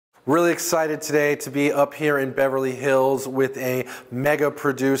Really excited today to be up here in Beverly Hills with a mega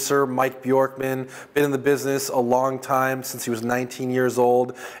producer, Mike Bjorkman. Been in the business a long time, since he was 19 years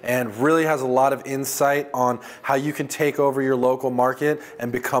old, and really has a lot of insight on how you can take over your local market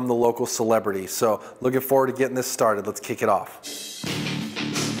and become the local celebrity. So looking forward to getting this started. Let's kick it off.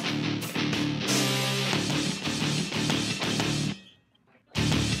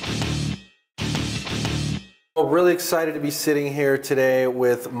 Really excited to be sitting here today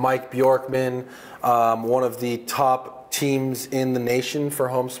with Mike Bjorkman, one of the top teams in the nation for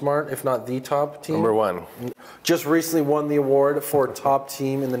HomeSmart, if not the top team. Number one. Just recently won the award for top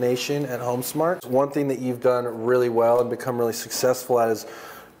team in the nation at HomeSmart. One thing that you've done really well and become really successful at is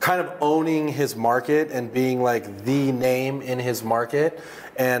kind of owning his market and being like the name in his market.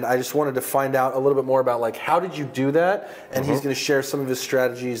 And I just wanted to find out a little bit more about like how did you do that? And he's going to share some of his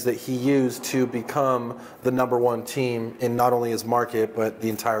strategies that he used to become the number one team in not only his market but the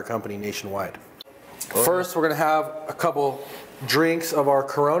entire company nationwide. First, we're going to have a couple drinks of our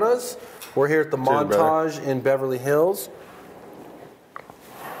Coronas. We're here at the Montage in Beverly Hills.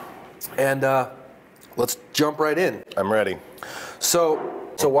 And let's jump right in. I'm ready. So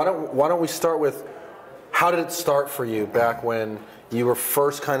why don't we start with how did it start for you back when you were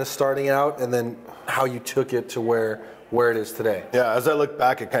first kind of starting out, and then how you took it to where it is today? Yeah, as I look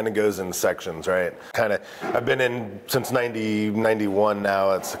back, it kind of goes in sections, right? I've been in since 91 now.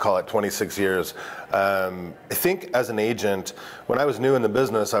 Let's call it 26 years. I think as an agent, when I was new in the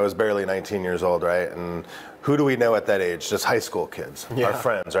business, I was barely 19 years old, right? And who do we know at that age? Just high school kids, our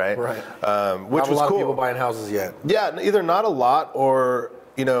friends, right? Right. Which was cool. Not a lot of people buying houses yet. Yeah, either not a lot or,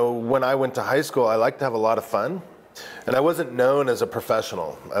 you know, when I went to high school, I liked to have a lot of fun. And I wasn't known as a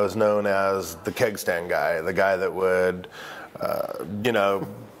professional. I was known as the keg stand guy, the guy that would,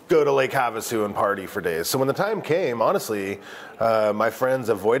 go to Lake Havasu and party for days. So when the time came, honestly, my friends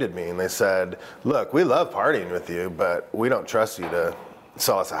avoided me and they said, look, we love partying with you, but we don't trust you to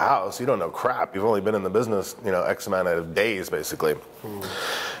sell us a house. You don't know crap. You've only been in the business, X amount of days, basically.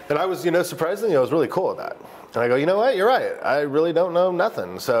 And I was, surprisingly, I was really cool with that. And I go, you know what, you're right. I really don't know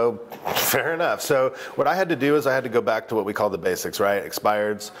nothing. So fair enough. So what I had to do is I had to go back to what we call the basics, right?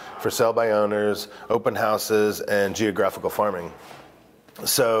 Expireds, for sale by owners, open houses, and geographical farming.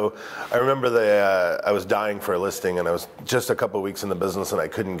 So I remember I was dying for a listing, and I was just a couple of weeks in the business, and I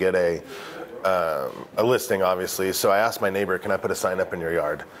couldn't get a listing, obviously. So I asked my neighbor, can I put a sign up in your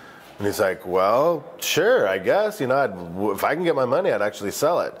yard? And he's like, well, sure, I guess. If I can get my money, I'd actually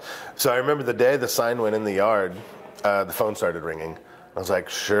sell it. So I remember the day the sign went in the yard, the phone started ringing. I was like,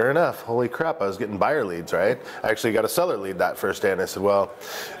 sure enough, holy crap, I was getting buyer leads, right? I actually got a seller lead that first day, and I said, well,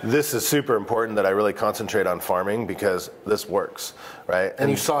 this is super important that I really concentrate on farming because this works, right?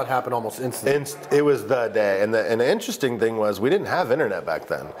 And you saw it happen almost instantly. It was the day. And the interesting thing was we didn't have internet back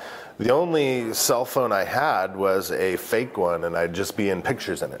then. The only cell phone I had was a fake one, and I'd just be in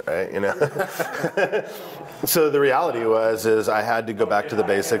pictures in it, right? So the reality is I had to go back to the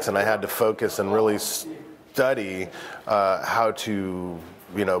basics, and I had to focus and really study how to,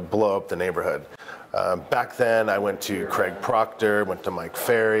 blow up the neighborhood. Back then, I went to Craig Proctor, went to Mike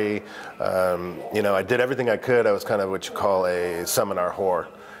Ferry. I did everything I could. I was kind of what you call a seminar whore.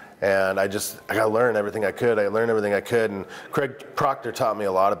 And I got to learn everything I could. I learned everything I could. And Craig Proctor taught me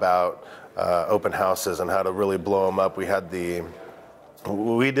a lot about open houses and how to really blow them up. We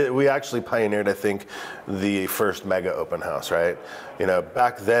actually pioneered, I think, the first mega open house, right?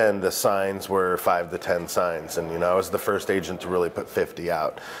 Back then the signs were 5 to 10 signs, and I was the first agent to really put 50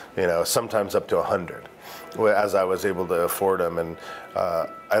 out, sometimes up to 100, as I was able to afford them. And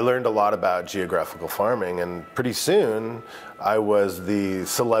I learned a lot about geographical farming, and pretty soon I was the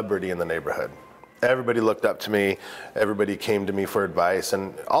celebrity in the neighborhood. Everybody looked up to me. Everybody came to me for advice,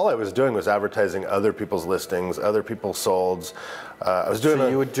 and all I was doing was advertising other people's listings, other people's solds.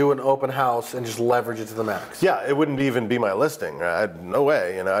 You would do an open house and just leverage it to the max. Yeah, it wouldn't even be my listing. No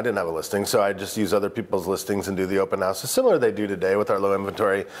way. I didn't have a listing, so I just use other people's listings and do the open houses, similar to they do today with our low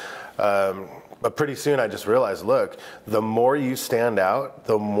inventory. But pretty soon I just realized, look, the more you stand out,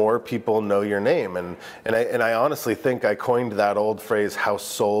 the more people know your name. And I honestly think I coined that old phrase, house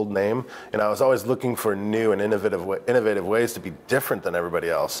sold name. And I was always looking for new and innovative ways to be different than everybody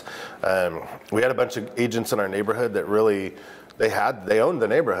else. We had a bunch of agents in our neighborhood that really, they owned the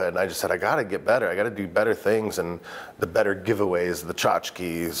neighborhood. And I just said, I got to get better. I got to do better things, and the better giveaways, the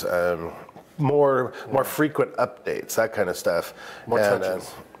tchotchkes, more frequent updates, that kind of stuff. More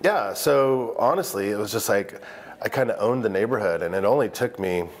touches. Yeah, so honestly, it was just like I kind of owned the neighborhood, and it only took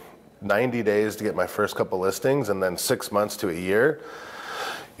me 90 days to get my first couple listings, and then 6 months to a year.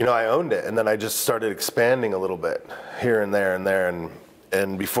 I owned it, and then I just started expanding a little bit here and there, and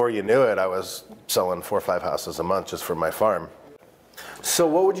And before you knew it, I was selling 4 or 5 houses a month just for my farm. So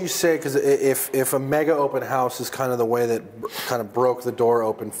what would you say, because if a mega open house is kind of the way that kind of broke the door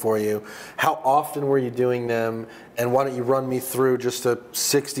open for you, how often were you doing them? And why don't you run me through just a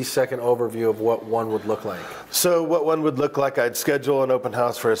 60-second overview of what one would look like? So what one would look like, I'd schedule an open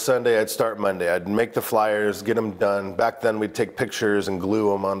house for a Sunday. I'd start Monday. I'd make the flyers, get them done. Back then, we'd take pictures and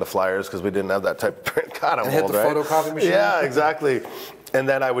glue them onto flyers because we didn't have that type of print. God, I'm old, right? Hit the photocopy machine? Yeah, exactly. And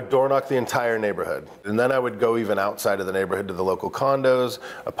then I would door knock the entire neighborhood. And then I would go even outside of the neighborhood to the local condos,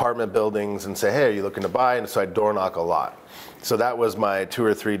 apartment buildings, and say, hey, are you looking to buy? And so I'd door knock a lot. So that was my 2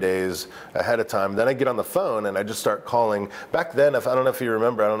 or 3 days ahead of time. Then I get on the phone and I just start calling. Back then, I don't know if you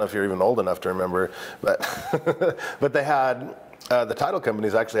remember, I don't know if you're even old enough to remember, but but they had, the title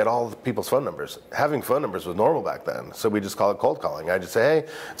companies actually had all the people's phone numbers. Having phone numbers was normal back then, so we just call it cold calling. I just say, hey,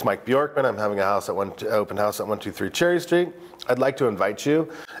 it's Mike Bjorkman. I'm having open house at 123 Cherry Street. I'd like to invite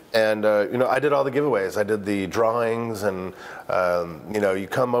you. And, I did all the giveaways. I did the drawings and, you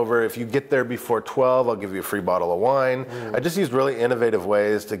come over. If you get there before 12, I'll give you a free bottle of wine. I just used really innovative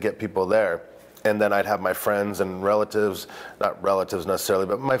ways to get people there. And then I'd have my friends and relatives, not relatives necessarily,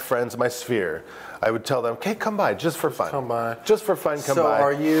 but my friends, my sphere. I would tell them, okay, come by, just for fun. Come by. Just for fun, come by. So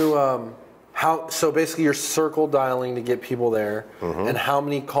are you, so basically you're circle dialing to get people there, and how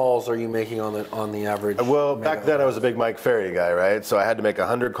many calls are you making on the average? Well, back then I was a big Mike Ferry guy, right? So I had to make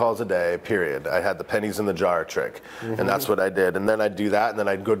 100 calls a day, period. I had the pennies in the jar trick, and that's what I did. And then I'd do that, and then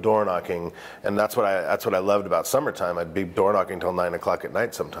I'd go door knocking, and that's what I loved about summertime. I'd be door knocking till 9 o'clock at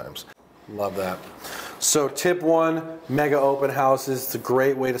night sometimes. Love that. So tip 1, mega open houses. It's a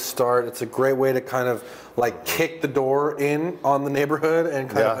great way to start. It's a great way to kind of like kick the door in on the neighborhood and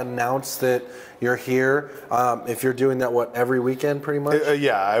kind of announce that you're here. If you're doing that, every weekend pretty much?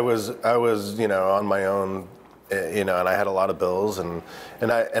 Yeah, I was on my own, and I had a lot of bills, and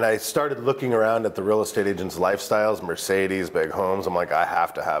I started looking around at the real estate agents' lifestyles, Mercedes, big homes. I'm like, I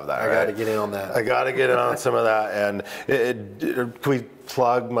have to have that. I got to get in on that. I got to get in on some of that. And can we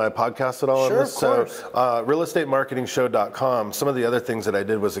plug my podcast at all? Sure, on this? Of course. So, realestatemarketingshow.com. Some of the other things that I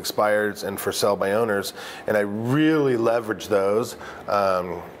did was expireds and for sale by owners, and I really leveraged those.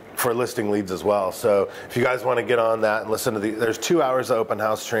 For listing leads as well. So if you guys want to get on that and listen to there's 2 hours of open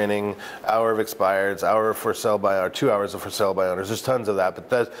house training, hour of expireds, hour for sale by or 2 hours of for sale by owners. There's tons of that,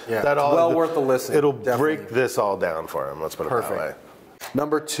 but that all well worth the listen. It'll definitely break this all down for them. Let's put it that way.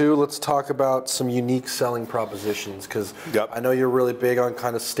 Number 2, let's talk about some unique selling propositions, because I know you're really big on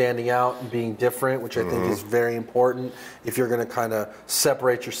kind of standing out and being different, which I think is very important if you're going to kind of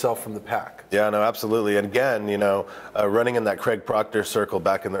separate yourself from the pack. Yeah, no, absolutely. And again, running in that Craig Proctor circle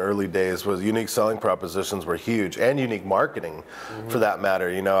back in the early days was unique selling propositions were huge, and unique marketing for that matter.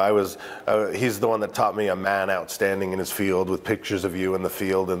 He's the one that taught me a man outstanding in his field with pictures of you in the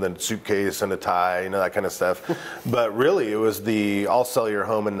field and then suitcase and a tie, that kind of stuff. But really, it was I'll sell your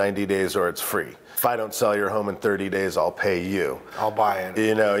home in 90 days or it's free. If I don't sell your home in 30 days, I'll pay you. I'll buy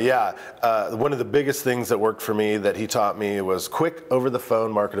it. One of the biggest things that worked for me that he taught me was quick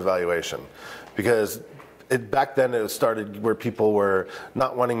over-the-phone market evaluation. Because back then it started where people were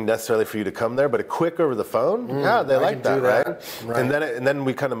not wanting necessarily for you to come there, but a quick over the phone, they like that, right? And then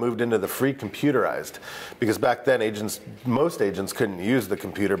we kind of moved into the free computerized, because back then most agents couldn't use the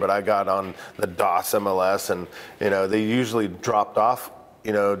computer, but I got on the DOS MLS, and they usually dropped off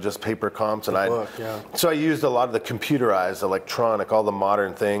just paper comps, and so I used a lot of the computerized, electronic, all the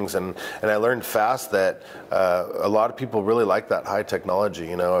modern things, and I learned fast that a lot of people really like that high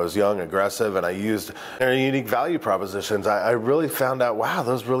technology. I was young, aggressive, and I used unique value propositions. I really found out, wow,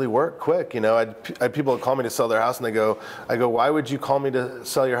 those really work quick. I had people call me to sell their house, and I go, why would you call me to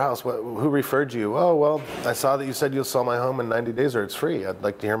sell your house? Who referred you? Oh, well, I saw that you said you'll sell my home in 90 days or it's free. I'd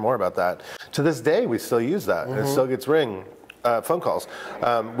like to hear more about that. To this day, we still use that. It still gets phone calls.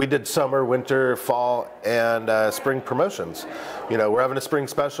 We did summer, winter, fall, and spring promotions. We're having a spring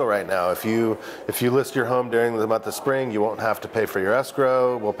special right now. If you list your home during the month of spring, you won't have to pay for your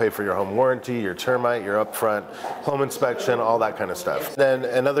escrow. We'll pay for your home warranty, your termite, your upfront home inspection, all that kind of stuff. Then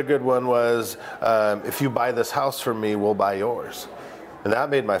another good one was, if you buy this house from me, we'll buy yours. And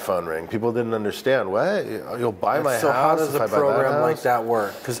that made my phone ring. People didn't understand. What? You'll buy my house? So how does if a I buy program that like that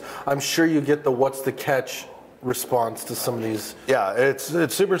work? Because I'm sure you get the what's the catch response to some of these. Yeah, it's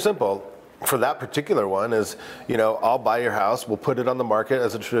super simple. For that particular one is, I'll buy your house, we'll put it on the market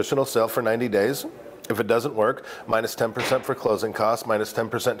as a traditional sale for 90 days. If it doesn't work, minus 10% for closing costs, minus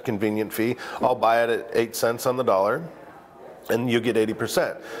 10% convenient fee. I'll buy it at 8 cents on the dollar, and you get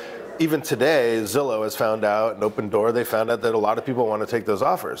 80%. Even today, Zillow has found out, and Open Door, they found out that a lot of people want to take those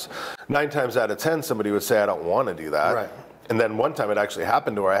offers. 9 times out of 10, somebody would say, I don't want to do that. Right. And then one time it actually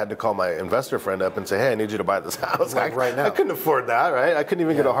happened to where I had to call my investor friend up and say, hey, I need you to buy this house. Like right now. I couldn't afford that, right? I couldn't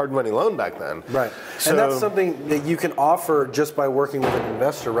even get a hard money loan back then. Right. So, and that's something that you can offer just by working with an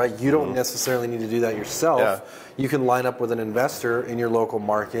investor, right? You don't necessarily need to do that yourself. Yeah. You can line up with an investor in your local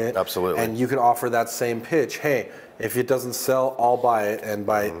market. Absolutely. And you can offer that same pitch. Hey, if it doesn't sell, I'll buy it. And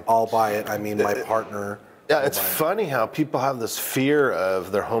by I'll buy it, I mean my partner. Yeah, it's funny how people have this fear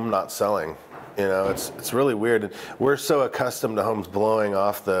of their home not selling. You know, it's really weird. We're so accustomed to homes blowing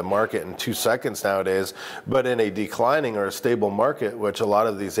off the market in 2 seconds nowadays, but in a declining or a stable market, which a lot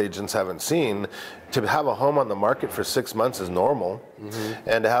of these agents haven't seen, to have a home on the market for 6 months is normal,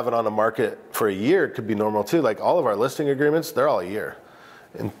 and to have it on the market for a year could be normal too. Like all of our listing agreements, they're all a year,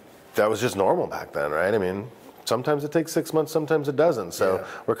 and that was just normal back then, right? I mean, sometimes it takes 6 months, sometimes it doesn't. So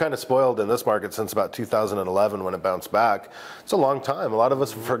we're kind of spoiled in this market since about 2011 when it bounced back. It's a long time. A lot of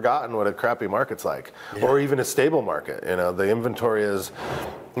us have forgotten what a crappy market's like, or even a stable market. You know, the inventory is,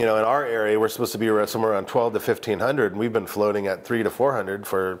 you know, in our area, we're supposed to be somewhere around 12 to 1,500, and we've been floating at 3 to 400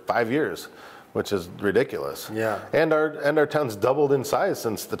 for 5 years, which is ridiculous. Yeah. And our town's doubled in size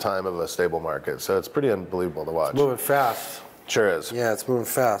since the time of a stable market. So it's pretty unbelievable to watch. It's moving fast. Sure is. Yeah, it's moving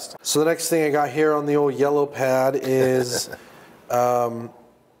fast. So the next thing I got here on the old yellow pad is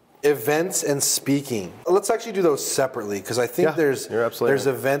events and speaking. Let's actually do those separately, because I think there's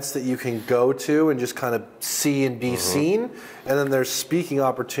events that you can go to and just kind of see and be seen, and then there's speaking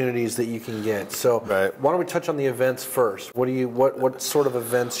opportunities that you can get. So why don't we touch on the events first? What sort of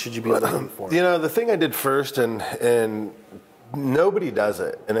events should you be looking for? You know, the thing I did first, and nobody does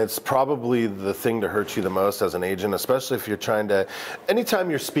it, and it's probably the thing to hurt you the most as an agent, especially if you're trying to, anytime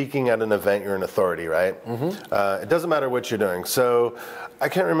you're speaking at an event, you're an authority, right? It doesn't matter what you're doing. So I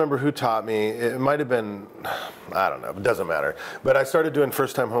can't remember who taught me. It might have been, I don't know, it doesn't matter. But I started doing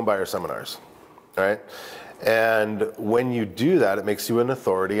first-time homebuyer seminars, right? And when you do that, it makes you an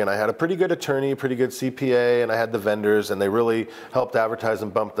authority. And I had a pretty good attorney, pretty good CPA, and I had the vendors, and they really helped advertise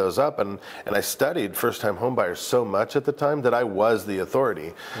and bump those up. And I studied first-time homebuyers so much at the time that I was the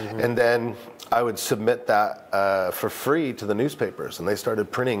authority. And then I would submit that for free to the newspapers, and they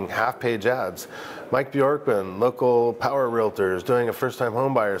started printing half-page ads. Mike Bjorkman, local power realtors, doing a first-time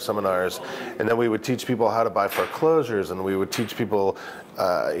homebuyer seminars. And then we would teach people how to buy foreclosures, and we would teach people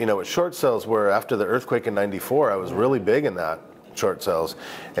you know, what short sales were. After the earthquake in '94, I was really big in that, short sales.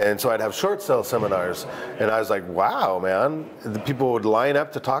 And so I'd have short sale seminars, and I was like, wow, man, the people would line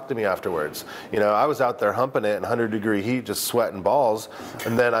up to talk to me afterwards. You know, I was out there humping it in 100-degree heat, just sweating balls.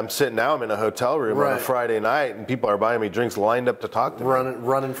 And then I'm in a hotel room on a Friday night, and people are buying me drinks lined up to talk to me.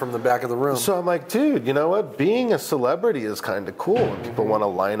 Running from the back of the room. So I'm like, dude, you know what? Being a celebrity is kind of cool. When people want to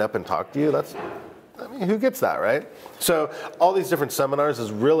line up and talk to you, I mean, who gets that, right? So all these different seminars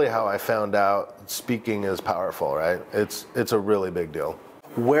is really how I found out speaking is powerful, right? It's a really big deal.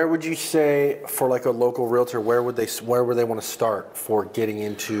 Where would you say, for like a local realtor, where would they want to start for getting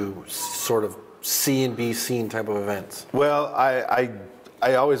into sort of see and be seen type of events? Well, I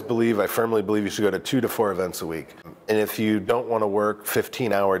firmly believe you should go to 2 to 4 events a week. And if you don't want to work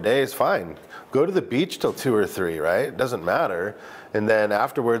 15-hour days, fine. Go to the beach till 2 or 3, right? It doesn't matter. And then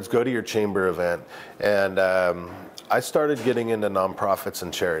afterwards, go to your chamber event. And I started getting into nonprofits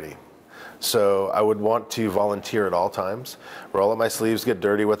and charity. So I would want to volunteer at all times, roll up my sleeves, get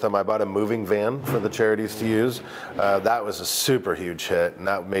dirty with them. I bought a moving van for the charities to use. That was a super huge hit, and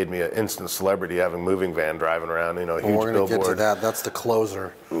that made me an instant celebrity, having moving van driving around, you know, a huge billboard. We're going to get to that. That's the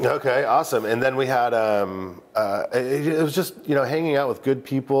closer. Okay, awesome. And then we had, it was just, you know, hanging out with good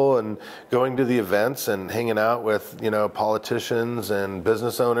people and going to the events and hanging out with, you know, politicians and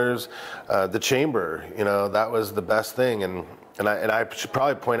business owners. The chamber, you know, that was the best thing. And I should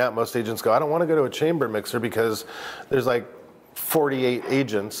probably point out, most agents go, I don't want to go to a chamber mixer because there's like 48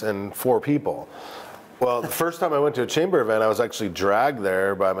 agents and 4 people. Well, the first time I went to a chamber event, I was actually dragged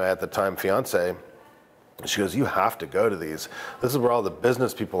there by my, at the time, fiance. She goes, you have to go to these. This is where all the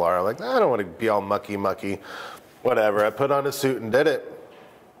business people are. I'm like, I don't want to be all mucky. Whatever. I put on a suit and did it.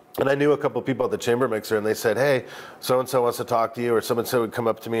 And I knew a couple of people at the chamber mixer, and they said, hey, so-and-so wants to talk to you, or so-and-so would come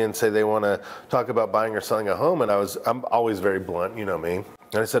up to me and say they want to talk about buying or selling a home. And I'm always very blunt, you know me.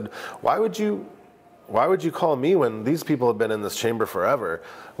 And I said, why would you call me when these people have been in this chamber forever?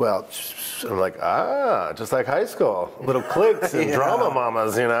 Well, I'm like, just like high school, little cliques and drama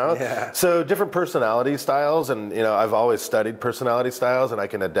mamas, you know? Yeah. So different personality styles, and, you know, I've always studied personality styles, and I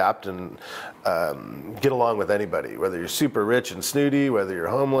can adapt and get along with anybody, whether you're super rich and snooty, whether you're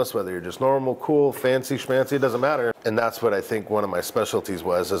homeless, whether you're just normal, cool, fancy, schmancy, it doesn't matter. And that's what I think one of my specialties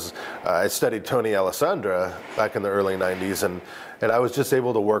was, I studied Tony Alessandra back in the early 90s, and I was just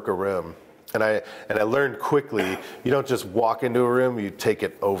able to work a room. And I learned quickly, you don't just walk into a room, you take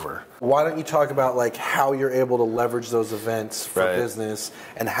it over. Why don't you talk about like how you're able to leverage those events for Right. business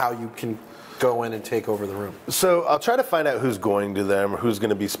and how you can go in and take over the room? So I'll try to find out who's going to them or who's going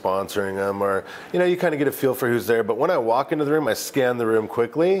to be sponsoring them, or, you know, you kind of get a feel for who's there. But when I walk into the room, I scan the room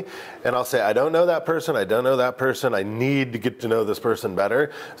quickly and I'll say, I don't know that person. I don't know that person. I need to get to know this person better.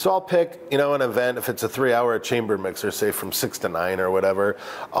 So I'll pick, you know, an event, if it's a 3-hour chamber mixer, say from 6 to 9 or whatever,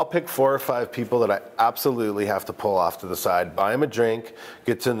 I'll pick 4 or 5 people that I absolutely have to pull off to the side, buy them a drink,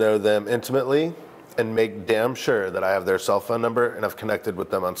 get to know them intimately, and make damn sure that I have their cell phone number and I've connected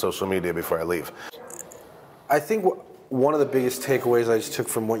with them on social media before I leave. I think one of the biggest takeaways I just took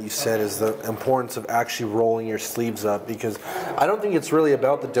from what you said is the importance of actually rolling your sleeves up, because I don't think it's really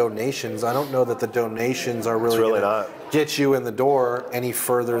about the donations. I don't know that the donations are really really going to get you in the door any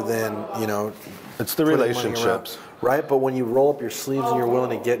further than, you know, it's the relationships. Right? But when you roll up your sleeves and you're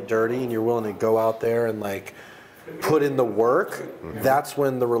willing to get dirty and you're willing to go out there and like put in the work, that's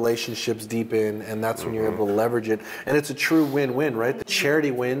when the relationships deepen, and that's when you're able to leverage it. And it's a true win-win, right? The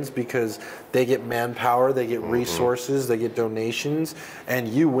charity wins because they get manpower, they get resources, they get donations, and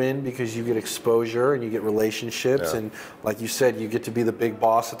you win because you get exposure and you get relationships. And like you said, you get to be the big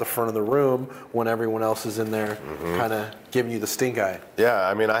boss at the front of the room when everyone else is in there kind of giving you the stink eye. Yeah,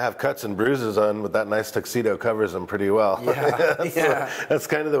 I mean, I have cuts and bruises on, but that nice tuxedo covers them pretty well. Yeah, That's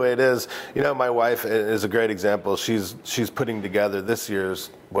kind of the way it is. You know, my wife is a great example. She's putting together this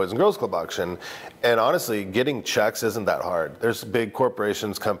year's Boys and Girls Club auction, and honestly, getting checks isn't that hard. There's big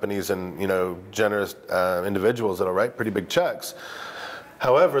corporations, companies, and, you know, generous individuals that'll write pretty big checks.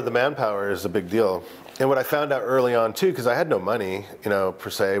 However, the manpower is a big deal. And what I found out early on too, because I had no money, you know, per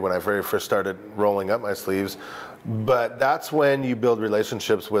se, when I very first started rolling up my sleeves, but that's when you build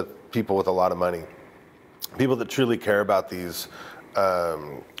relationships with people with a lot of money. People that truly care about these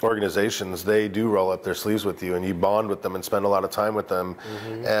organizations, they do roll up their sleeves with you, and you bond with them and spend a lot of time with them.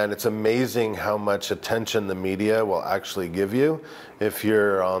 And it's amazing how much attention the media will actually give you if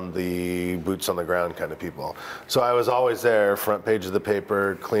you're on the boots on the ground kind of people. So I was always there, front page of the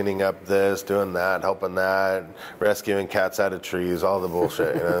paper, cleaning up this, doing that, helping that, rescuing cats out of trees, all the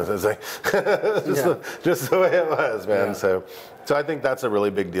bullshit. You know, it's like just the way it was, man. Yeah. So I think that's a really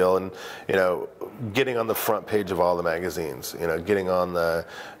big deal, and, you know, getting on the front page of all the magazines, you know, getting on the,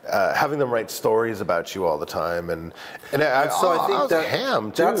 having them write stories about you all the time, and so I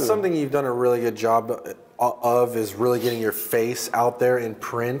think that's something you've done a really good job of, is really getting your face out there in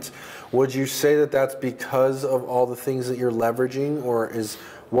print. Would you say that that's because of all the things that you're leveraging, or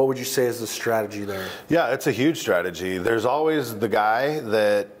what would you say is the strategy there? Yeah, it's a huge strategy. There's always the guy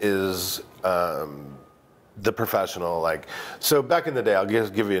that is the professional. Like, so back in the day, I'll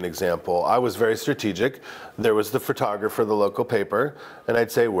give you an example. I was very strategic. There was the photographer of the local paper, and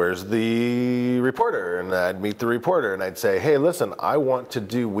I'd say, where's the reporter? And I'd meet the reporter, and I'd say, hey, listen, I want to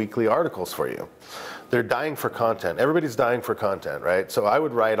do weekly articles for you. They're dying for content. Everybody's dying for content, right? So I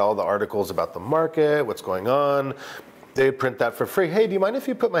would write all the articles about the market, what's going on. They'd print that for free. Hey, do you mind if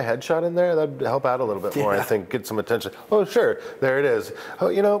you put my headshot in there? That'd help out a little bit more, I think, get some attention. Oh, sure, there it is. Oh,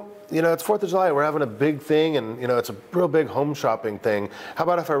 you know, it's 4th of July. We're having a big thing, and, you know, it's a real big home shopping thing. How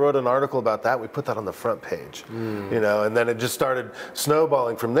about if I wrote an article about that? We put that on the front page, you know, and then it just started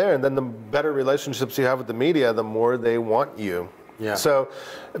snowballing from there. And then the better relationships you have with the media, the more they want you. Yeah. So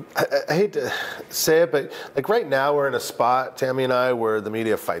I hate to say it, but like right now we're in a spot, Tammy and I, where the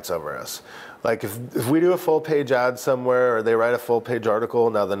media fights over us. Like if we do a full page ad somewhere, or they write a full page article,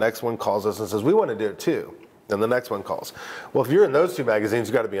 now the next one calls us and says, we want to do it too. Then the next one calls. Well, if you're in those 2 magazines,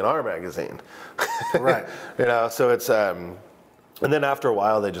 you got to be in our magazine. Right. You know, so it's, and then after a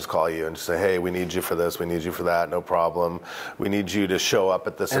while, they just call you and say, hey, we need you for this, we need you for that, no problem. We need you to show up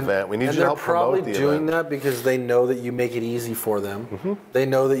at this event. We need you to help promote the event. And they're probably doing that because they know that you make it easy for them. They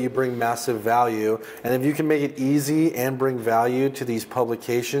know that you bring massive value. And if you can make it easy and bring value to these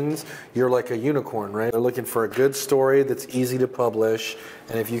publications, you're like a unicorn, right? They're looking for a good story that's easy to publish.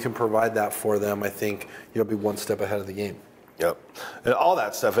 And if you can provide that for them, I think you'll be one step ahead of the game. Yep. And all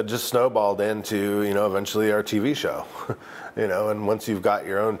that stuff, it just snowballed into, you know, eventually our TV show. You know, and once you've got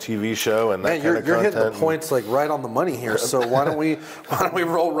your own TV show and that kind of content. You're hitting the points like right on the money here. So why don't we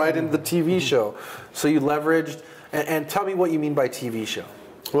roll right into the TV show? So you leveraged, and tell me what you mean by TV show.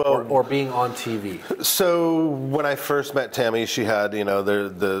 Well, or being on TV. So when I first met Tammy, she had, you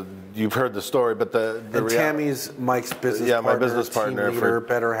know, you've heard the story, but Tammy's Mike's business partner. My business partner. Team leader,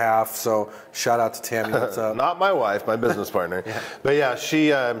 better half. So shout out to Tammy. What's up? Not my wife, my business partner. But yeah, she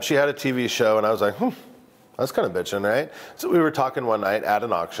had a TV show, and I was like, I was kind of bitching, right? So we were talking one night at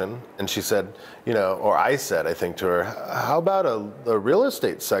an auction, and she said, or I said, I think to her, how about a real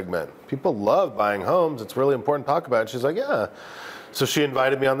estate segment? People love buying homes. It's really important to talk about. And she's like, yeah. So she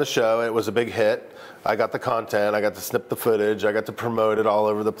invited me on the show. It was a big hit. I got the content. I got to snip the footage. I got to promote it all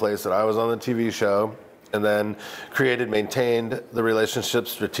over the place that I was on the TV show. And then maintained the relationship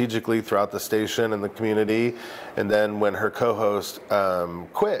strategically throughout the station and the community. And then when her co-host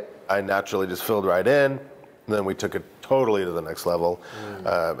quit, I naturally just filled right in. And then we took it totally to the next level.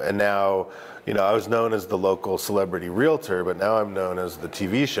 And now, I was known as the local celebrity realtor, but now I'm known as the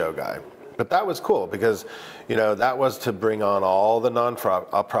TV show guy. But that was cool because, that was to bring on all the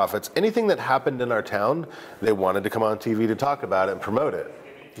nonprofits. Anything that happened in our town, they wanted to come on TV to talk about it and promote it.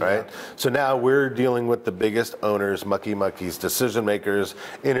 Right? Yeah. So now we're dealing with the biggest owners, muckies, decision makers,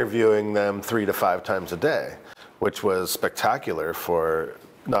 interviewing them 3 to 5 times a day, which was spectacular for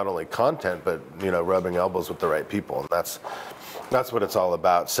not only content, but, rubbing elbows with the right people. And that's what it's all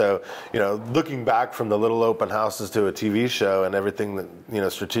about. So, looking back from the little open houses to a TV show and everything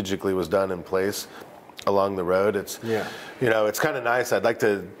that, strategically was done in place along the road, it's kind of nice. I'd like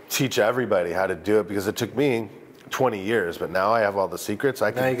to teach everybody how to do it because it took me 20 years, but now I have all the secrets.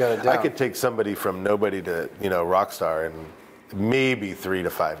 I could take somebody from nobody to, rock star in maybe 3 to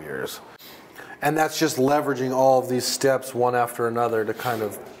 5 years. And that's just leveraging all of these steps one after another to kind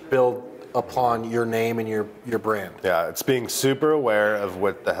of build upon your name and your brand. Yeah, it's being super aware of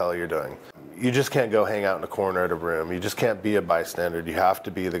what the hell you're doing. You just can't go hang out in a corner at a room. You just can't be a bystander. You have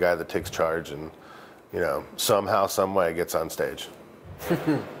to be the guy that takes charge and, somehow, some way gets on stage.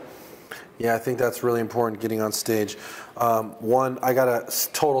 Yeah, I think that's really important, getting on stage. I got a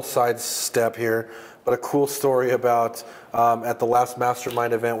total sidestep here, but a cool story about at the last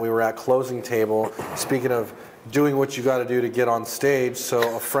Mastermind event we were at, closing table, speaking of doing what you got to do to get on stage.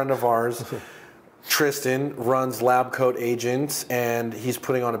 So a friend of ours, Tristan, runs Lab Coat Agents, and he's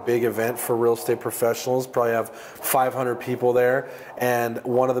putting on a big event for real estate professionals, probably have 500 people there. And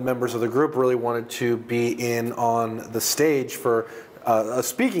one of the members of the group really wanted to be in on the stage for a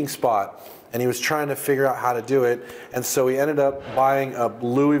speaking spot, and he was trying to figure out how to do it. And so he ended up buying a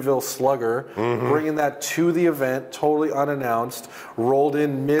Louisville Slugger, bringing that to the event totally unannounced, rolled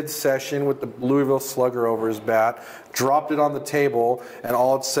in mid-session with the Louisville Slugger over his bat, dropped it on the table, and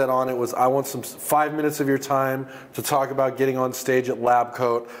all it said on it was, I want 5 minutes of your time to talk about getting on stage at Lab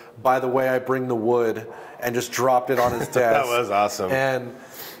Coat. By the way, I bring the wood, and just dropped it on his desk. That was awesome.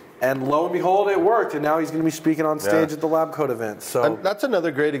 And lo and behold, it worked, and now he's going to be speaking on stage at the Lab Coat event. So and that's another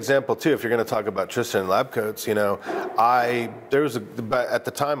great example too. If you're going to talk about Tristan and Lab Coats, at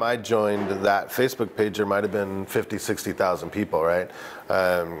the time I joined that Facebook page, there might have been 50, 60,000 people, right?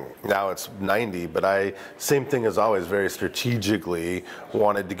 Now it's 90, but same thing as always, very strategically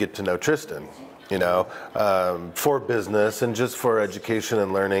wanted to get to know Tristan. For business and just for education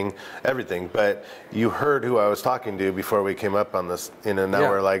and learning, everything. But you heard who I was talking to before we came up on this, now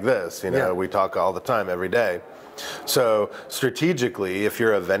we're like this, we talk all the time, every day. So strategically, if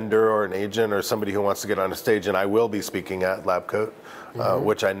you're a vendor or an agent or somebody who wants to get on a stage, and I will be speaking at Lab Coat,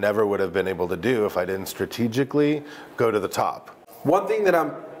 which I never would have been able to do if I didn't strategically go to the top. One thing that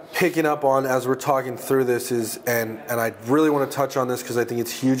I'm picking up on as we're talking through this is, and I really want to touch on this because I think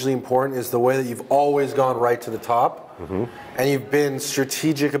it's hugely important, is the way that you've always gone right to the top, and you've been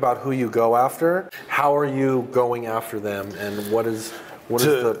strategic about who you go after. How are you going after them, and what is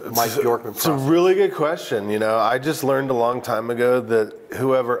the Mike Bjorkman process? It's a really good question. I just learned a long time ago that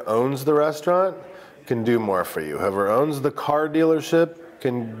whoever owns the restaurant can do more for you. Whoever owns the car dealership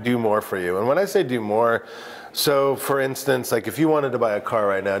can do more for you. And when I say do more, so for instance, like if you wanted to buy a car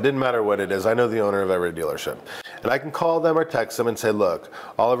right now, it didn't matter what it is, I know the owner of every dealership. And I can call them or text them and say, look,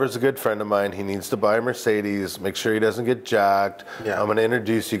 Oliver's a good friend of mine. He needs to buy a Mercedes. Make sure he doesn't get jacked. I'm going to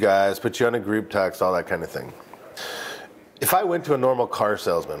introduce you guys, put you on a group text, all that kind of thing. If I went to a normal car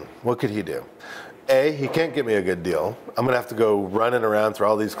salesman, what could he do? A, he can't get me a good deal. I'm going to have to go running around through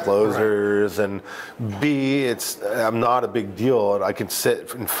all these closers. Right. And B, I'm not a big deal. I can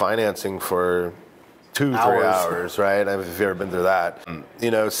sit in financing for 2-3 hours, right? If you've ever been through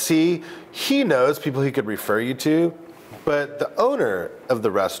that. C, he knows people he could refer you to, but the owner of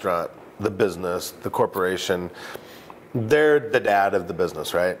the restaurant, the business, the corporation, they're the dad of the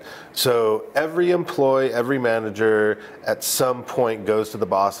business, right? So every employee, every manager at some point goes to the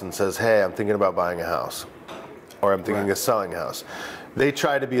boss and says, hey, I'm thinking about buying a house, or I'm thinking of selling a house. They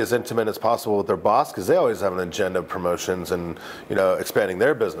try to be as intimate as possible with their boss because they always have an agenda of promotions and expanding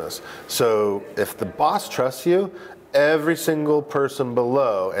their business. So if the boss trusts you, every single person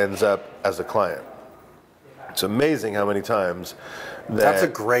below ends up as a client. It's amazing how many times That's a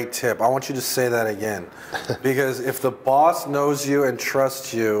great tip. I want you to say that again. Because if the boss knows you and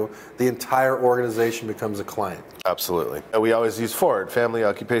trusts you, the entire organization becomes a client. Absolutely. We always use Ford, family,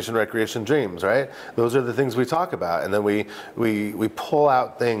 occupation, recreation, dreams, right? Those are the things we talk about. And then we pull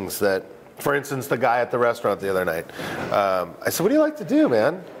out things that, for instance, the guy at the restaurant the other night, I said, what do you like to do,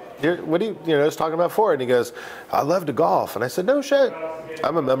 man? Just talking about Ford. And he goes, I love to golf. And I said, no shit.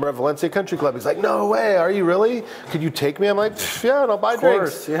 I'm a member of Valencia Country Club. He's like, no way. Are you really? Could you take me? I'm like, yeah, and I'll buy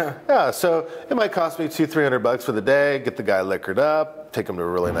drinks. Yeah. So it might cost me $200-300 for the day, get the guy liquored up, take him to a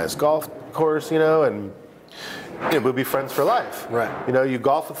really nice golf course, and we'll be friends for life. Right. You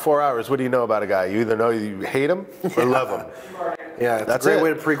golf for 4 hours. What do you know about a guy? You either know you hate him or love him. Yeah, that's a great way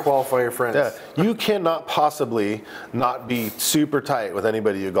to pre-qualify your friends. Yeah, you cannot possibly not be super tight with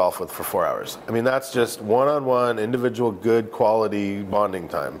anybody you golf with for 4 hours. I mean, that's just one-on-one, individual, good quality bonding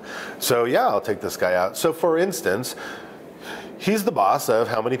time. So yeah, I'll take this guy out. So for instance, he's the boss of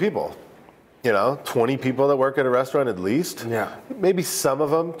how many people? 20 people that work at a restaurant at least. Yeah. Maybe some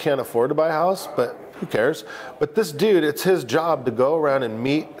of them can't afford to buy a house, but who cares? But this dude, it's his job to go around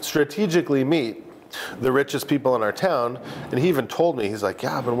and strategically meet the richest people in our town. And he even told me, he's like,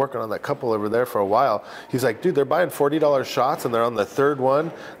 yeah, I've been working on that couple over there for a while. He's like, dude, they're buying $40 shots and they're on the third one.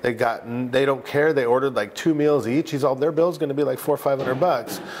 They don't care. They ordered like 2 meals each. Their bill's going to be like $400 or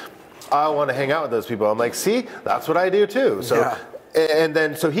 $500. I want to hang out with those people. I'm like, see, that's what I do too. So. Yeah. And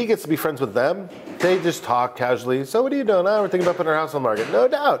then, so he gets to be friends with them. They just talk casually. So what are you doing? We're thinking about putting our house on the market. No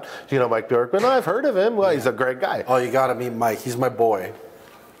doubt. Do you know Mike Bjorkman? I've heard of him. Well, he's a great guy. Oh, you got to meet Mike. He's my boy.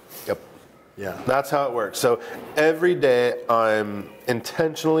 Yep. Yeah. That's how it works. So every day I'm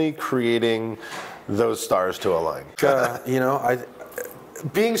intentionally creating those stars to align.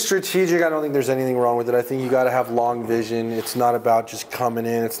 Being strategic, I don't think there's anything wrong with it. I think you got to have long vision. It's not about just coming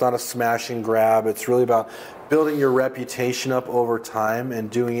in. It's not a smash and grab. It's really about building your reputation up over time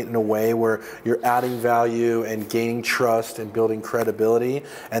and doing it in a way where you're adding value and gaining trust and building credibility.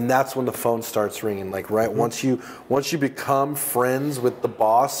 And that's when the phone starts ringing. Once you become friends with the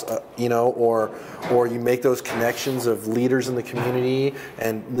boss, or you make those connections of leaders in the community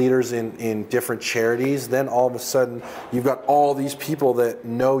and leaders in different charities, then all of a sudden you've got all these people that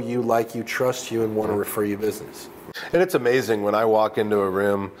know you, like you, trust you, and want to refer you business. And it's amazing when I walk into a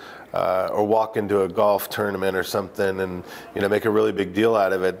room or walk into a golf tournament or something and make a really big deal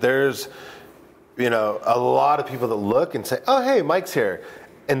out of it. There's a lot of people that look and say, oh, hey, Mike's here.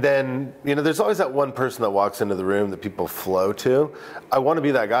 And then, there's always that one person that walks into the room that people flow to. I want to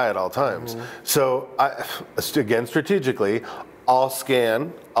be that guy at all times. Mm-hmm. So again, strategically, I'll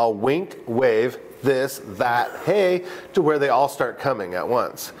scan, I'll wink, wave, this, that, hey, to where they all start coming at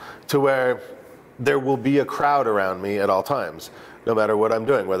once, to where there will be a crowd around me at all times, no matter what I'm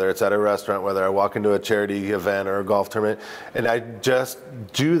doing, whether it's at a restaurant, whether I walk into a charity event or a golf tournament. And I just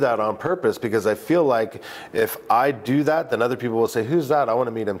do that on purpose because I feel like if I do that, then other people will say, who's that? I want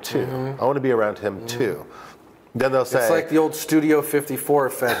to meet him too. Mm-hmm. I want to be around him too. Then they'll say... It's like the old Studio 54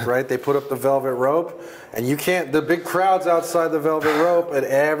 effect, right? They put up the velvet rope, and the big crowd's outside the velvet rope, and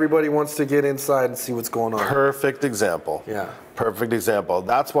everybody wants to get inside and see what's going on. Perfect example. Yeah. Perfect example.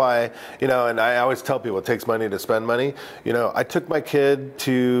 That's why, and I always tell people it takes money to spend money. I took my kid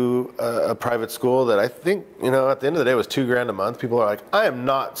to a private school that I think, at the end of the day was $2,000 a month. People are like, I am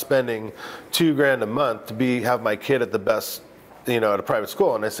not spending $2,000 a month to have my kid at the best, at a private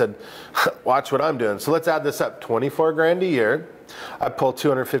school. And I said, watch what I'm doing. So let's add this up. $24,000 a year. I pull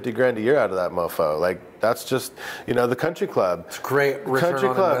 $250,000 a year out of that mofo. That's just, the country club. It's great return country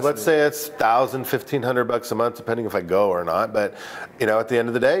on club. investment. Let's say it's $1,000-1,500 a month, depending if I go or not. But, at the end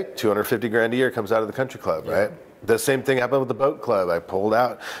of the day, $250,000 a year comes out of the country club, right? The same thing happened with the boat club. I pulled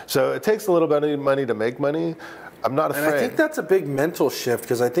out. So it takes a little bit of money to make money. I'm not afraid. And I think that's a big mental shift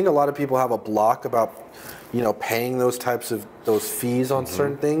because I think a lot of people have a block about paying those fees on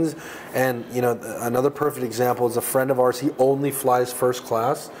certain things. And, another perfect example is a friend of ours. He only flies first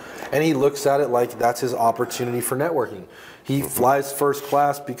class, and he looks at it like that's his opportunity for networking. He flies first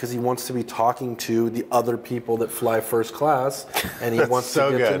class because he wants to be talking to the other people that fly first class, and he wants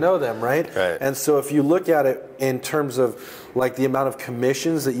to get to know them, right? And so if you look at it in terms of the amount of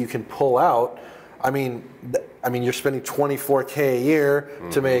commissions that you can pull out, I mean, you're spending $24K a year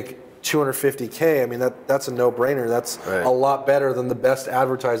to make $250K. I mean, that's a no-brainer. That's a lot better than the best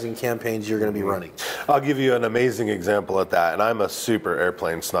advertising campaigns you're going to be running. I'll give you an amazing example at that. And I'm a super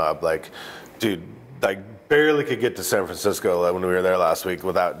airplane snob. Dude, barely could get to San Francisco when we were there last week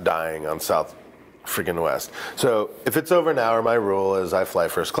without dying on South freaking West. So if it's over an hour, my rule is I fly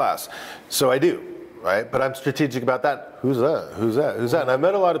first class. So I do. right? But I'm strategic about that. Who's that? Who's that? Who's that? And I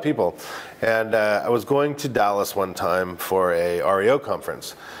met a lot of people. And I was going to Dallas one time for a REO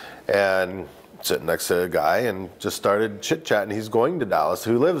conference, and sitting next to a guy and just started chit-chatting. He's going to Dallas,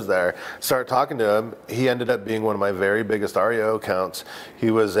 who lives there. Start talking to him. He ended up being one of my very biggest REO accounts. He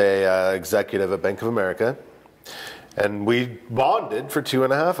was a executive at Bank of America. And we bonded for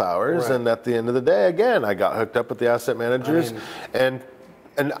 2.5 hours. Right. And at the end of the day, again, I got hooked up with the asset managers. And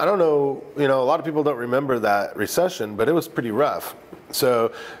I don't know, a lot of people don't remember that recession, but it was pretty rough.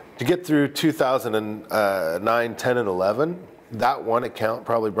 So to get through 2009, 10, and 11, that one account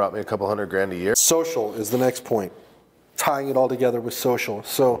probably brought me a couple $100,000 a year. Social is the next point. Tying it all together with social.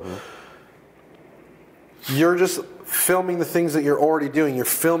 So you're just filming the things that you're already doing. You're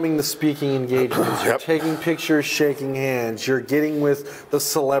filming the speaking engagements. You're taking pictures, shaking hands. You're getting with the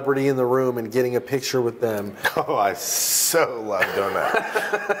celebrity in the room and getting a picture with them. Oh, I so love doing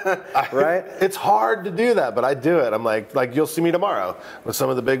that. Right? It's hard to do that, but I do it. I'm like you'll see me tomorrow with some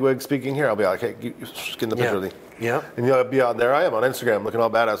of the bigwigs speaking here. I'll be like, hey, get in the picture with me. Yeah. And you'll be out there. I am on Instagram looking all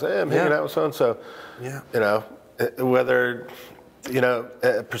badass. Hey, I'm hanging out with so-and-so. Yeah. Whether...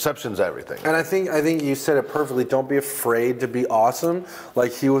 perception's everything. And I think you said it perfectly. Don't be afraid to be awesome.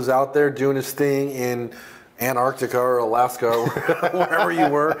 Like, he was out there doing his thing in Antarctica or Alaska or wherever you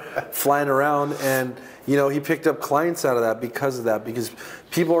were, flying around, and he picked up clients out of that because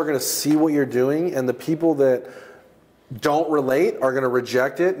people are going to see what you're doing, and the people that don't relate are going to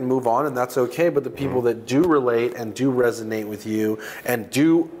reject it and move on, and that's okay. But the people that do relate and do resonate with you and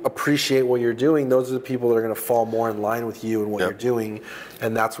do appreciate what you're doing, those are the people that are going to fall more in line with you and what you're doing,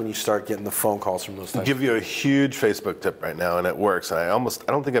 and that's when you start getting the phone calls from those types. I'll give you a huge Facebook tip right now, and it works. And I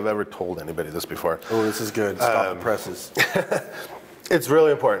don't think I've ever told anybody this before. Oh, this is good. Stop the presses. It's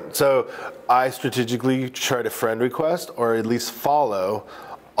really important. So I strategically try to friend request or at least follow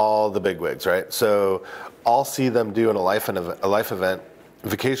all the bigwigs, right? So I'll see them doing a life event.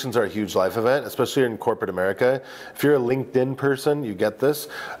 Vacations are a huge life event, especially in corporate America. If you're a LinkedIn person, you get this.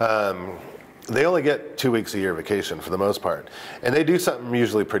 They only get 2 weeks a year vacation for the most part. And they do something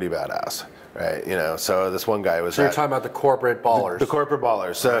usually pretty badass, right? So this one guy was... So you're talking about the corporate ballers. The corporate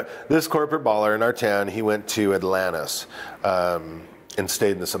ballers. So this corporate baller in our town, he went to Atlantis and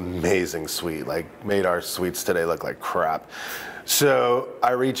stayed in this amazing suite, made our suites today look like crap. So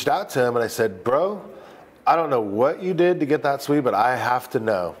I reached out to him and I said, bro, I don't know what you did to get that suite, but I have to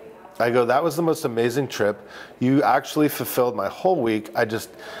know. I go, that was the most amazing trip. You actually fulfilled my whole week. I just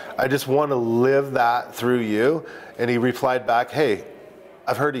want to live that through you. And he replied back, hey,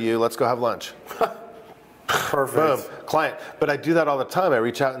 I've heard of you. Let's go have lunch. Perfect. Boom, client. But I do that all the time. I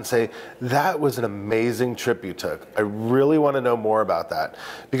reach out and say, that was an amazing trip you took. I really want to know more about that.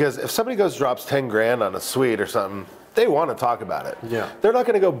 Because if somebody drops 10 grand on a suite or something, they want to talk about it. Yeah. They're not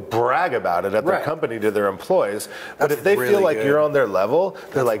going to go brag about it at their company to their employees. But if they feel like you're on their level,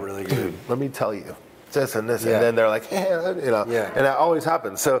 they're like, dude, let me tell you this and this. And then they're like, hey, and that always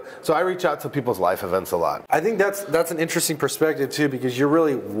happens. So I reach out to people's life events a lot. I think that's an interesting perspective too, because you're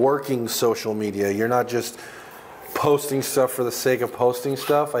really working social media. You're not just posting stuff for the sake of posting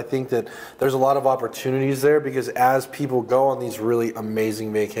stuff. I think that there's a lot of opportunities there, because as people go on these really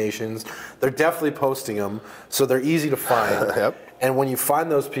amazing vacations, they're definitely posting them, so they're easy to find. And when you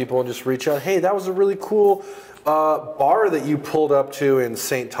find those people and just reach out, hey, that was a really cool bar that you pulled up to in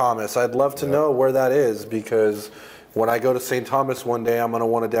St. Thomas. I'd love to know where that is, because when I go to St. Thomas one day, I'm going to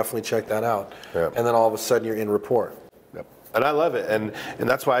want to definitely check that out. And then all of a sudden you're in rapport. And I love it, and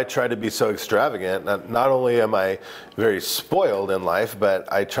that's why I try to be so extravagant. Not only am I very spoiled in life, but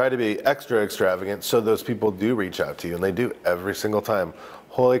I try to be extra extravagant so those people do reach out to you, and they do every single time.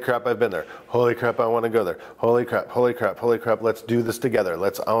 Holy crap, I've been there. Holy crap, I want to go there. Holy crap, holy crap, holy crap, let's do this together. I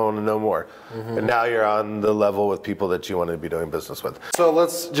want to know more. And now you're on the level with people that you want to be doing business with. So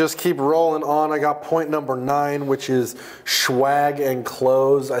let's just keep rolling on. I got point number 9, which is swag and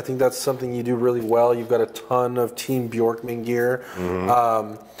clothes. I think that's something you do really well. You've got a ton of Team Bjorkman gear.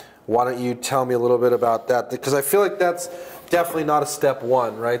 Why don't you tell me a little bit about that? Because I feel like that's definitely not a step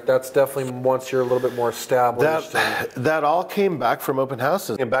one, right? That's definitely once you're a little bit more established. That all came back from open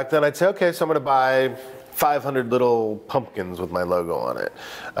houses. And back then I'd say, okay, so I'm going to buy 500 little pumpkins with my logo on it.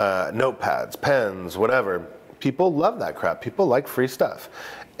 Notepads, pens, whatever. People love that crap. People like free stuff.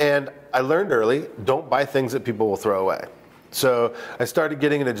 And I learned early, don't buy things that people will throw away. So I started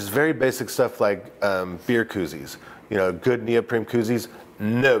getting into just very basic stuff like beer koozies. Good neoprene koozies.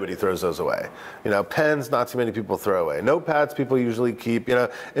 Nobody throws those away. Pens, not too many people throw away. Notepads, people usually keep,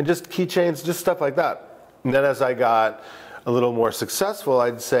 and just keychains, just stuff like that. And then as I got a little more successful,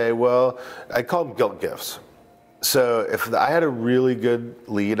 I'd say, well, I call them guilt gifts. So if I had a really good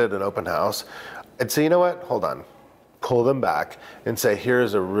lead at an open house, I'd say, you know what, hold on. Pull them back and say,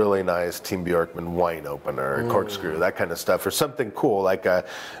 here's a really nice Team Bjorkman wine opener, corkscrew, that kind of stuff, or something cool. Like,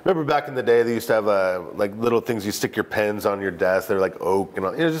 remember back in the day, they used to have like little things you stick your pens on your desk. They're like oak and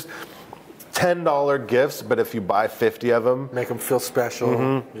all, just $10 gifts. But if you buy 50 of them, make them feel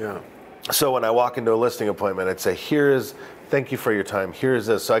special. Yeah. So when I walk into a listing appointment, I'd say, thank you for your time. Here's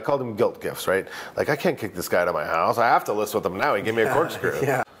this. So I called them guilt gifts, right? Like, I can't kick this guy out of my house. I have to list with him now. He gave me a corkscrew.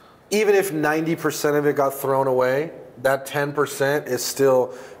 Yeah. Even if 90% of it got thrown away, that 10% is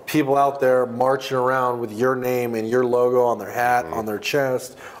still people out there marching around with your name and your logo on their hat, on their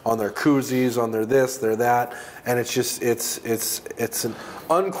chest, on their koozies, on their this, their that, and it's just it's an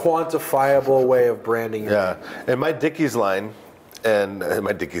unquantifiable way of branding your name. And my Dickies line. And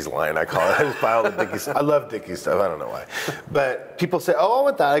my Dickies line, I call it. I just buy all the Dickies. I love Dickies stuff. I don't know why. But people say, oh, I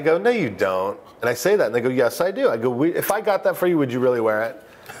want that. I go, no, you don't. And I say that. And they go, yes, I do. I go, if I got that for you, would you really wear it?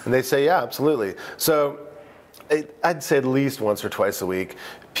 And they say, yeah, absolutely. So I'd say at least once or twice a week.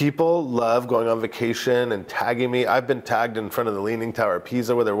 People love going on vacation and tagging me. I've been tagged in front of the Leaning Tower of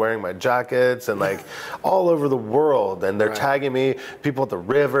Pisa where they're wearing my jackets and like all over the world. And they're tagging me. People at the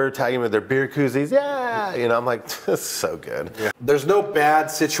river tagging me with their beer koozies. Yeah, I'm like, this is so good. Yeah. There's no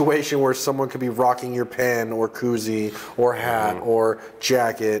bad situation where someone could be rocking your pen or koozie or hat or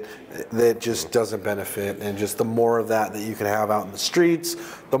jacket that just doesn't benefit. And just the more of that you can have out in the streets,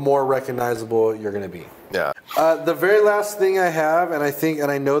 the more recognizable you're going to be. Yeah. The very last thing I have, and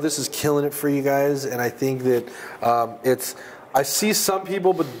I know this is killing it for you guys, and I think that I see some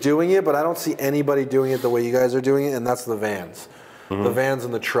people doing it, but I don't see anybody doing it the way you guys are doing it, and that's the vans. The vans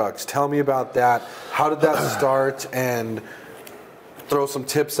and the trucks. Tell me about that. How did that start? And throw some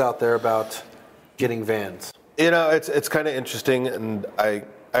tips out there about getting vans. It's kind of interesting, and I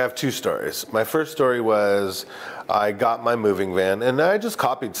have two stories. My first story was I got my moving van, and I just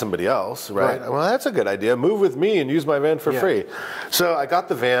copied somebody else, right? Well, that's a good idea. Move with me and use my van for free. So I got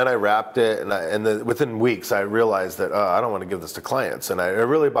the van, I wrapped it, and within weeks I realized that I don't want to give this to clients, and I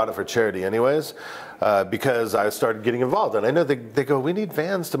really bought it for charity anyways, because I started getting involved. And I know they go, we need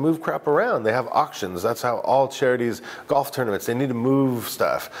vans to move crap around. They have auctions. That's how all charities, golf tournaments, they need to move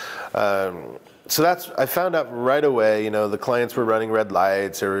stuff. So I found out right away, the clients were running red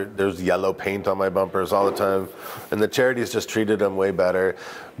lights, or there's yellow paint on my bumpers all the time, and the charities just treated them way better.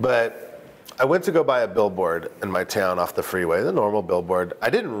 But I went to go buy a billboard in my town off the freeway, the normal billboard. I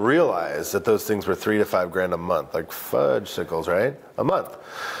didn't realize that those things were $3,000 to $5,000 a month, like fudge sickles, right? A month.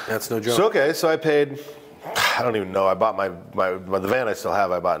 That's no joke. So I paid, I don't even know, I bought the van I still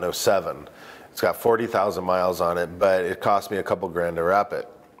have, I bought in 07. It's got 40,000 miles on it, but it cost me a couple grand to wrap it.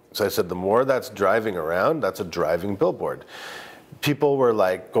 So I said, the more that's driving around, that's a driving billboard. People were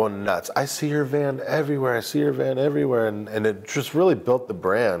like going nuts. I see your van everywhere. I see your van everywhere. And it just really built the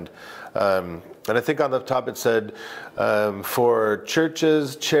brand. And I think on the top it said, for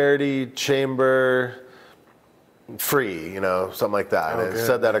churches, charity, chamber, free, something like that. And it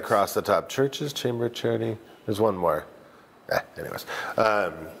said that across the top. Churches, chamber, charity. There's one more. Anyways.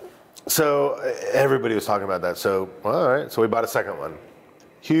 So everybody was talking about that. So, well, all right. So we bought a second one.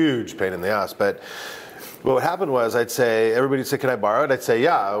 Huge pain in the ass. But what happened was everybody said, can I borrow it? I'd say,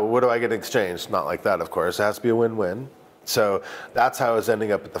 yeah, what do I get in exchange? Not like that, of course. It has to be a win-win. So that's how I was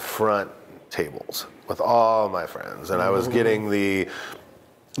ending up at the front tables with all my friends. And I was getting the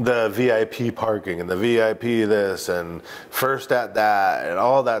VIP parking and the VIP this and first at that and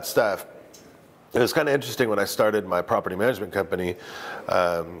all that stuff. It was kind of interesting when I started my property management company.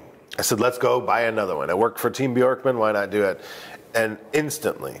 I said, let's go buy another one. I worked for Team Bjorkman. Why not do it? And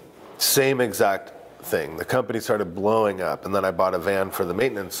instantly, same exact thing. The company started blowing up, and then I bought a van for the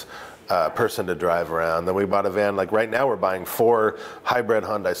maintenance person to drive around. Then we bought a van, like right now we're buying 4 hybrid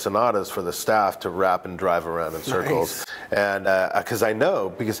Hyundai Sonatas for the staff to wrap and drive around in circles. Nice. And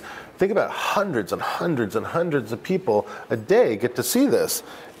because think about hundreds and hundreds and hundreds of people a day get to see this.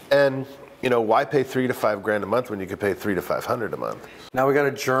 And why pay $3,000 to $5,000 a month when you could pay $300 to $500 a month? Now we got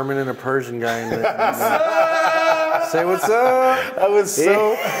a German and a Persian guy in there. Say what's up. That was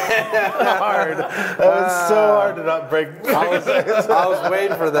so hard. That was so hard to not break. I was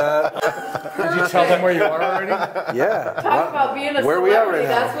waiting for that. Did you tell them where you are already? Yeah. Talk about being a celebrity.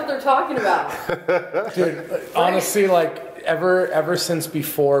 That's what they're talking about. Dude, honestly, ever since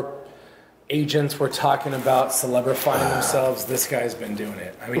before agents were talking about celebrifying themselves, this guy's been doing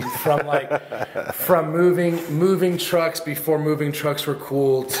it. I mean, from moving trucks before moving trucks were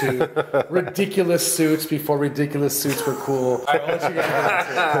cool to ridiculous suits before ridiculous suits were cool. All right, I'll let you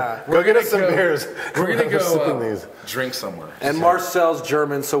guys go get us some beers. We're gonna go drink somewhere. And Marcel's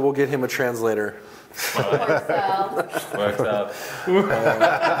German, so we'll get him a translator. Works out.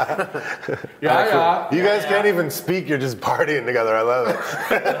 Yeah. You guys can't even speak. You're just partying together. I love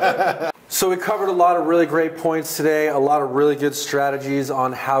it. So we covered a lot of really great points today, a lot of really good strategies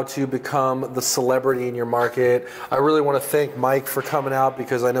on how to become the celebrity in your market. I really want to thank Mike for coming out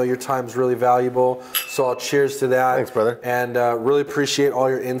because I know your time's really valuable. So I'll cheers to that. Thanks, brother. And really appreciate all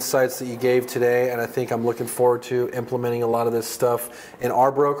your insights that you gave today. And I think I'm looking forward to implementing a lot of this stuff in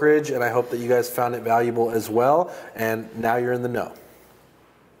our brokerage. And I hope that you guys found it valuable as well. And now you're in the know.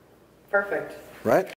 Perfect. Right?